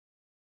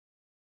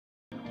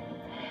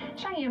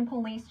Cheyenne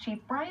Police Chief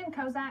Brian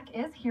Kozak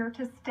is here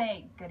to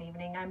stay. Good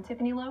evening, I'm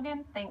Tiffany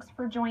Logan. Thanks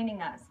for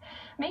joining us.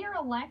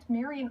 Mayor-Elect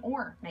Marian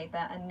Orr made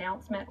that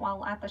announcement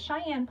while at the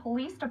Cheyenne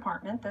Police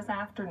Department this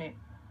afternoon.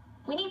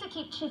 We need to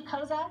keep Chief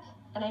Kozak,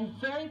 and I'm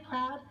very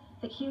proud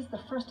that he's the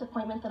first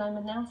appointment that I'm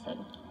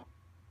announcing.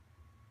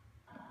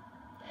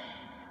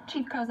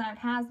 Chief Kozak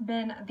has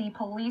been the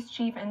police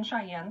chief in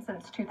Cheyenne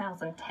since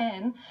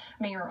 2010.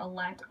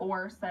 Mayor-elect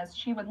Orr says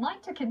she would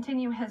like to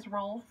continue his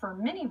role for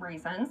many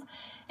reasons,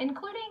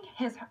 including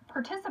his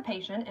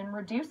participation in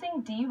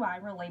reducing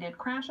DUI-related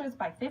crashes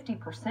by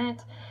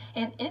 50%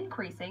 and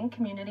increasing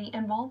community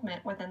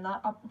involvement within the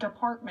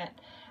department.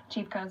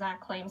 Chief Kozak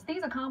claims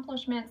these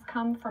accomplishments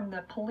come from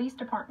the police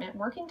department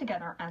working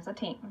together as a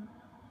team.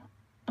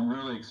 I'm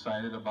really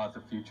excited about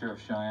the future of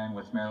Cheyenne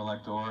with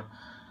Mayor-elect Orr.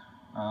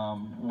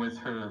 With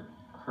her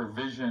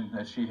vision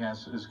that she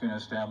is going to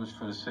establish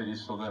for the city,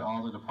 so that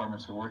all the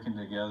departments are working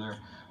together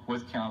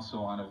with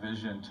council on a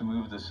vision to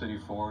move the city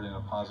forward in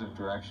a positive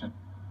direction.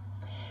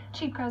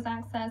 Chief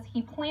Kozak says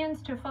he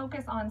plans to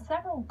focus on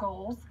several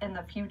goals in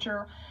the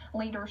future: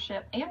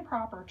 leadership and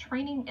proper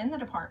training in the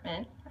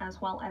department, as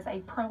well as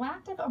a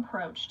proactive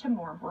approach to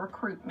more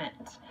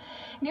recruitment.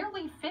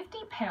 Nearly 50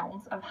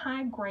 pounds of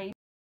high-grade